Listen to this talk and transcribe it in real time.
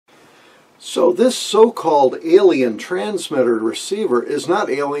So this so-called alien transmitter receiver is not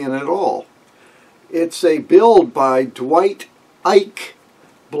alien at all. It's a build by Dwight Ike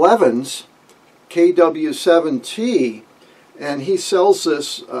Blevins, KW7T, and he sells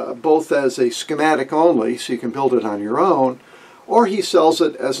this both as a schematic only, so you can build it on your own, or he sells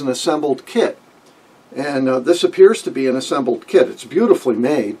it as an assembled kit. And this appears to be an assembled kit. It's beautifully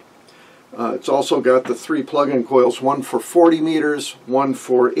made. It's also got the 3 plug-in coils, one for 40 meters, one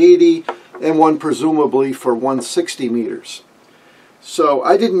for 80, and one presumably for 160 meters. So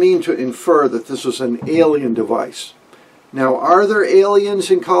I didn't mean to infer that this was an alien device. Now, are there aliens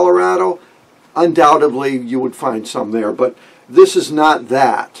in Colorado? Undoubtedly, you would find some there, but this is not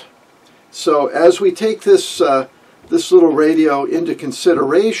that. So as we take this this little radio into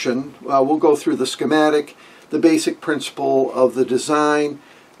consideration, we'll go through the schematic, the basic principle of the design,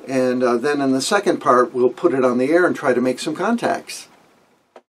 and then in the second part we'll put it on the air and try to make some contacts.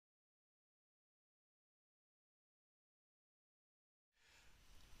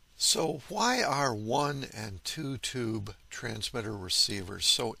 So why are 1 and 2 tube transmitter receivers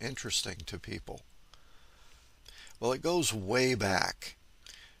so interesting to people? Well, it goes way back.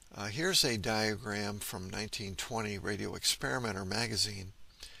 Here's a diagram from 1920 Radio Experimenter magazine.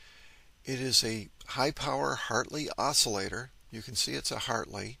 It is a high-power Hartley oscillator. You can see it's a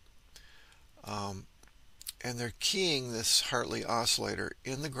Hartley. And they're keying this Hartley oscillator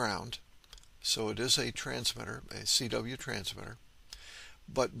in the ground. So it is a transmitter, a CW transmitter.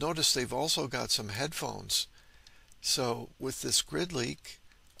 But notice they've also got some headphones. So with this grid leak,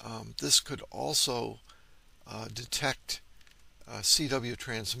 this could also detect CW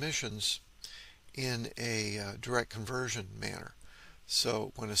transmissions in a direct conversion manner.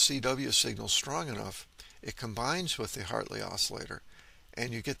 So when a CW signal is strong enough, it combines with the Hartley oscillator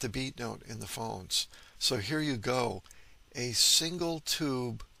and you get the beat note in the phones. So here you go, a single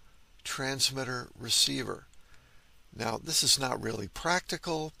tube transmitter receiver. Now this is not really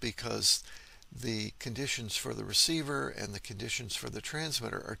practical because the conditions for the receiver and the conditions for the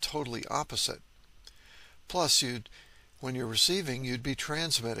transmitter are totally opposite. Plus when you're receiving, you'd be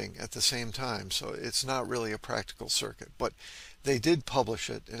transmitting at the same time, so it's not really a practical circuit. But they did publish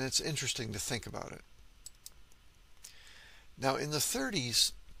it, and it's interesting to think about it. Now in the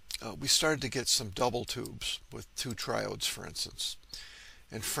 30s, we started to get some double tubes with 2 triodes, for instance.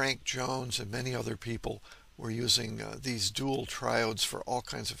 And Frank Jones and many other people were using these dual triodes for all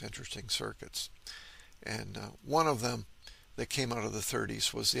kinds of interesting circuits. And one of them that came out of the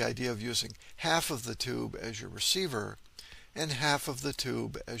 30s was the idea of using half of the tube as your receiver and half of the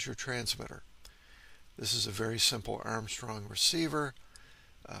tube as your transmitter. This is a very simple Armstrong receiver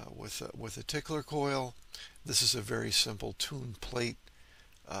with a tickler coil. This is a very simple tune plate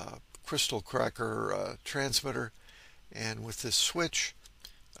crystal cracker transmitter, and with this switch,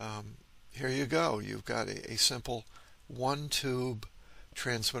 here you go. You've got a simple 1 tube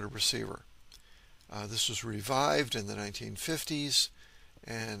transmitter receiver. This was revived in the 1950s,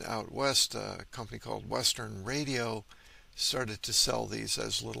 and out west a company called Western Radio started to sell these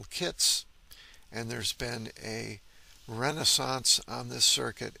as little kits, and there's been a renaissance on this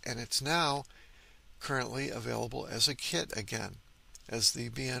circuit, and it's now currently available as a kit again, as the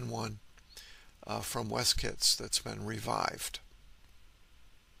BN1 from WestKits that's been revived.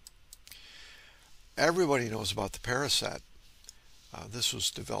 Everybody knows about the Paraset. This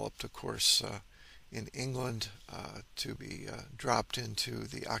was developed, of course, in England to be dropped into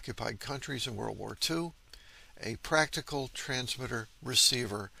the occupied countries in World War II. A practical transmitter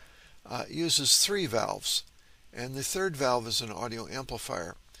receiver uses 3 valves, and the 3rd valve is an audio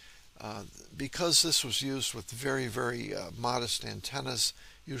amplifier. Because this was used with very, very modest antennas,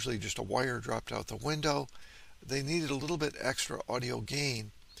 usually just a wire dropped out the window, they needed a little bit extra audio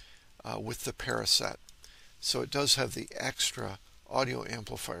gain with the Paraset. So it does have the extra audio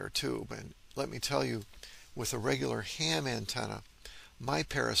amplifier tube. And let me tell you, with a regular ham antenna, my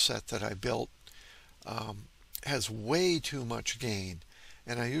Paraset that I built has way too much gain,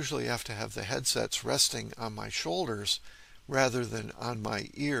 and I usually have to have the headsets resting on my shoulders rather than on my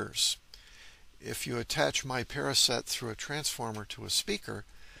ears. If you attach my Paraset through a transformer to a speaker,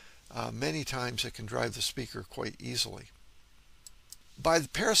 many times it can drive the speaker quite easily. By the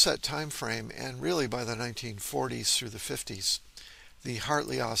Paraset time frame, and really by the 1940s through the 50s, the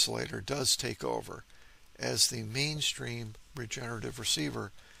Hartley oscillator does take over as the mainstream regenerative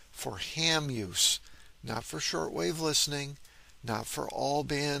receiver for ham use, not for shortwave listening, not for all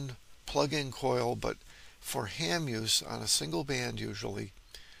band plug-in coil, but for ham use on a single band usually.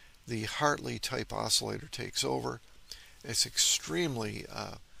 The Hartley type oscillator takes over. It's extremely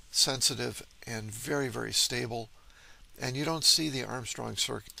sensitive and very, very stable, and you don't see the Armstrong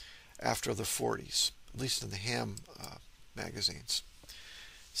circuit after the 40s, at least in the ham magazines.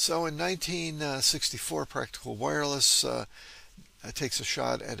 So in 1964, Practical Wireless takes a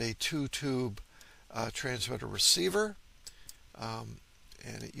shot at a two-tube transmitter receiver,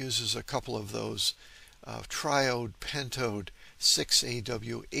 and it uses a couple of those triode pentode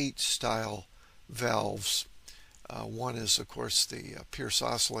 6AW8 style valves. One is, of course, the Pierce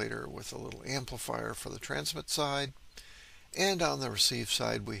oscillator with a little amplifier for the transmit side, and on the receive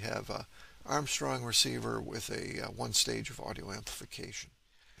side we have a Armstrong receiver with a one stage of audio amplification.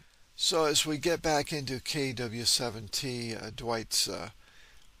 So as we get back into KW7T, Dwight's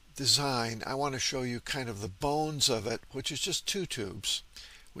design, I want to show you kind of the bones of it, which is just two tubes.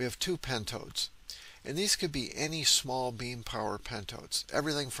 We have two pentodes, and these could be any small beam power pentodes,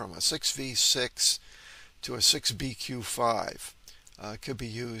 everything from a 6V6 to a 6BQ5 could be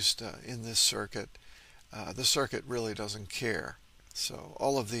used in this circuit. The circuit really doesn't care. So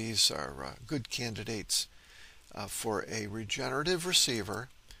all of these are good candidates for a regenerative receiver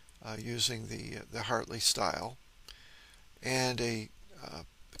using the Hartley style, and a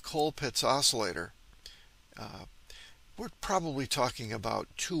Colpitts oscillator. We're probably talking about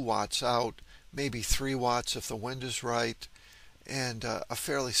 2 watts out, maybe 3 watts if the wind is right, and a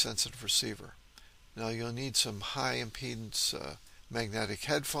fairly sensitive receiver. Now you'll need some high impedance magnetic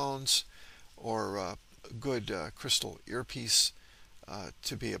headphones or a good crystal earpiece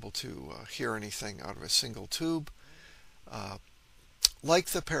to be able to hear anything out of a single tube. Like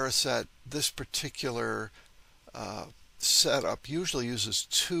the Paraset, this particular setup usually uses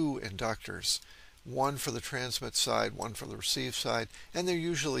 2 inductors, one for the transmit side, one for the receive side, and they're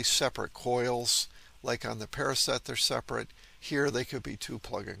usually separate coils. Like on the Paraset they're separate. Here they could be 2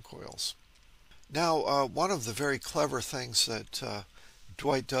 plug-in coils. Now one of the very clever things that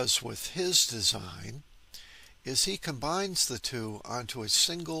Dwight does with his design is he combines the two onto a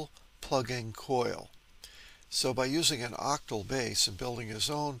single plug-in coil. So by using an octal base and building his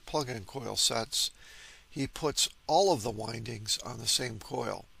own plug-in coil sets, he puts all of the windings on the same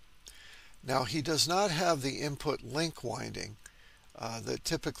coil. Now he does not have the input link winding that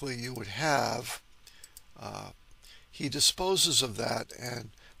typically you would have. He disposes of that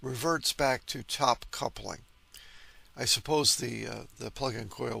and reverts back to top coupling. I suppose the plug-in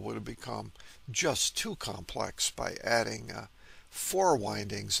coil would have become just too complex by adding 4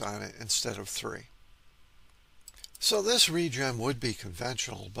 windings on it instead of 3. So this Regen would be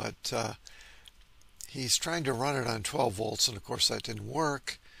conventional, but he's trying to run it on 12 volts, and of course that didn't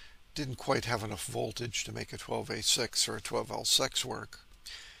work. Didn't quite have enough voltage to make a 12A6 or a 12L6 work.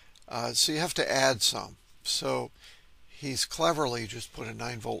 So you have to add some. So he's cleverly just put a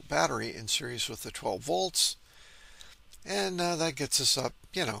 9-volt battery in series with the 12 volts, and that gets us up,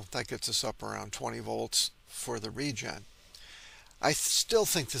 that gets us up around 20 volts for the Regen. I still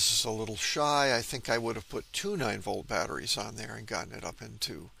think this is a little shy. I think I would have put 2 9-volt batteries on there and gotten it up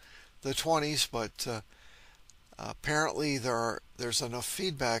into the 20s, but apparently there's enough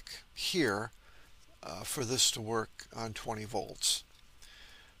feedback here for this to work on 20 volts.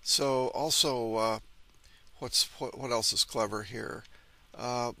 So also, what else is clever here?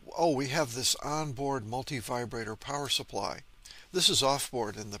 We have this onboard multivibrator power supply. This is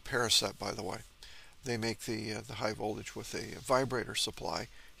offboard in the Paraset, by the way. They make the high voltage with a vibrator supply.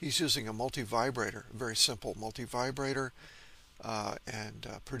 He's using a multivibrator, a very simple multivibrator, and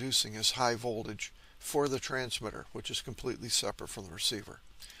producing his high voltage for the transmitter, which is completely separate from the receiver.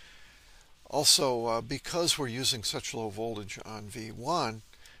 Also, because we're using such low voltage on V1,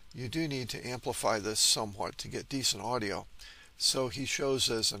 you do need to amplify this somewhat to get decent audio. So he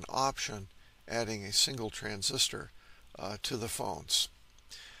shows as an option adding a single transistor to the phones.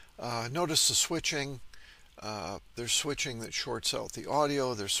 Notice the switching. There's switching that shorts out the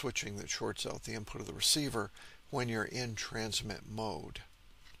audio. There's switching that shorts out the input of the receiver when you're in transmit mode.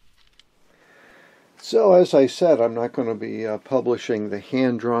 So as I said, I'm not going to be publishing the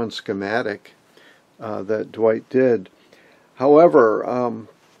hand-drawn schematic that Dwight did. However,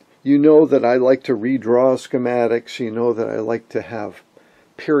 you know that I like to redraw schematics. You know that I like to have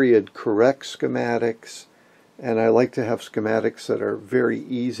period correct schematics. And I like to have schematics that are very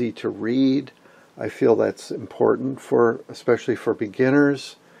easy to read. I feel that's important, especially for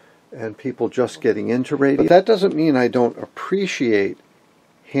beginners and people just getting into radio. But that doesn't mean I don't appreciate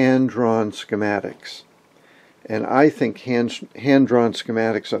hand-drawn schematics. And I think hand-drawn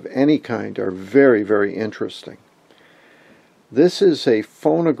schematics of any kind are very, very interesting. This is a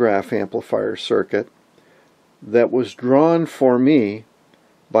phonograph amplifier circuit that was drawn for me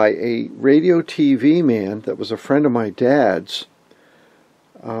by a radio TV man that was a friend of my dad's.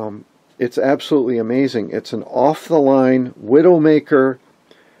 It's absolutely amazing. It's an off-the-line Widowmaker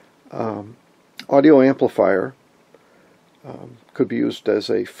audio amplifier. Could be used as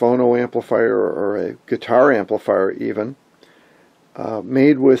a phono amplifier or a guitar amplifier even.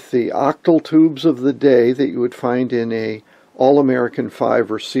 Made with the octal tubes of the day that you would find in a All-American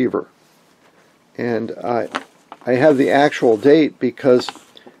 5 receiver. And I have the actual date because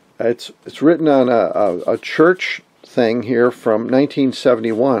it's written on a church thing here from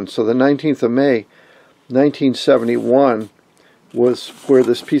 1971. So the 19th of May, 1971 was where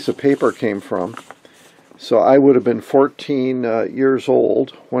this piece of paper came from. So I would have been 14 years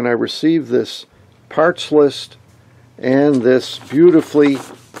old when I received this parts list and this beautifully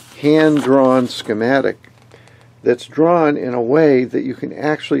hand-drawn schematic that's drawn in a way that you can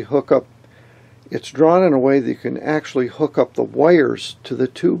actually hook up. It's drawn in a way that you can actually hook up the wires to the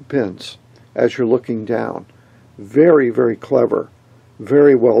tube pins as you're looking down. Very, very clever,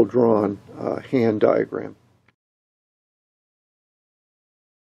 very well drawn hand diagram.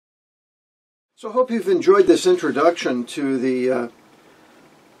 So I hope you've enjoyed this introduction to the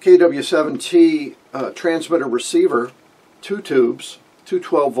KW7T transmitter receiver, 2 tubes, 2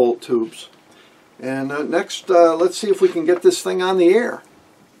 12-volt tubes. And next, let's see if we can get this thing on the air.